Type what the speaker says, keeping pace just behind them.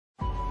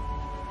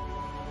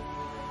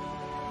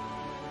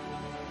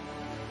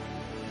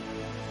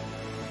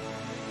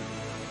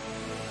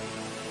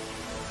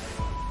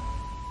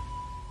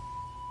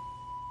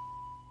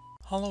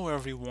Hello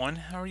everyone,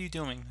 how are you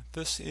doing?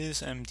 This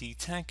is MD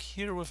Tech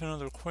here with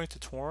another quick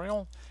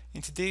tutorial.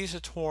 In today's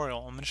tutorial,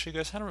 I'm going to show you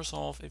guys how to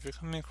resolve if you're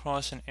coming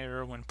across an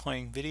error when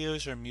playing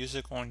videos or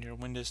music on your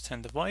Windows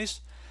 10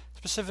 device,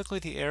 specifically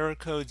the error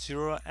code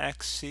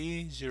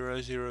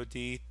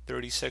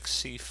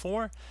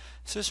 0xc00d36c4.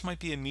 So this might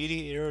be a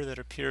media error that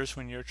appears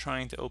when you're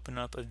trying to open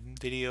up a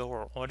video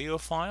or audio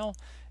file.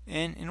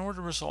 And in order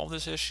to resolve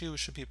this issue, it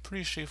should be a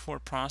pretty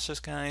straightforward process,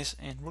 guys,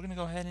 and we're going to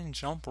go ahead and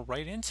jump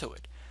right into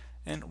it.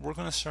 And we're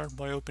going to start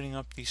by opening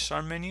up the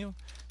Start menu,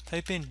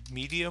 type in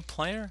Media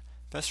Player.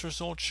 Best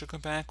result should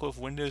come back with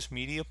Windows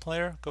Media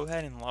Player. Go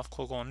ahead and left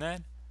click on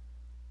that.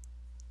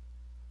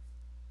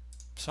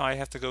 So I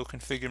have to go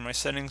configure my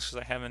settings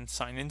because I haven't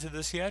signed into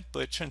this yet,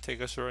 but it shouldn't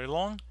take us very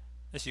long,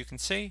 as you can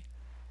see.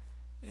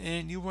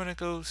 And you want to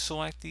go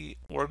select the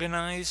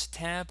Organize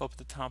tab up at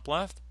the top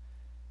left,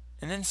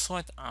 and then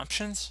select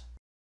Options.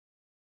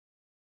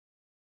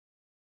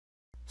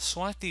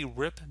 Select the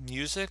Rip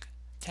Music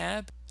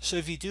tab. So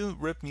if you do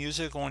rip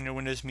music on your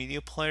Windows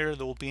Media Player,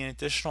 there will be an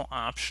additional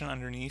option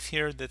underneath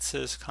here that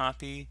says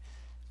Copy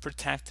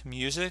Protect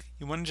Music.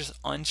 You want to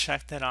just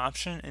uncheck that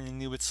option, and then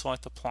you would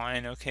select Apply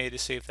and OK to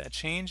save that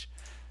change.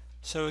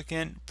 So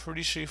again,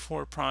 pretty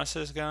straightforward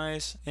process,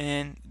 guys,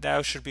 and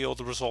that should be able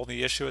to resolve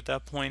the issue at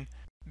that point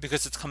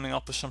because it's coming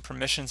up with some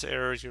permissions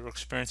errors you're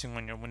experiencing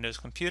on your Windows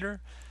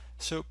computer.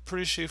 So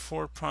pretty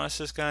straightforward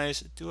process,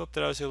 guys. I do hope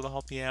that I was able to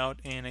help you out,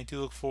 and I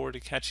do look forward to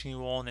catching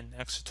you all in the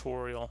next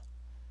tutorial.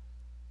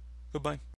 Goodbye.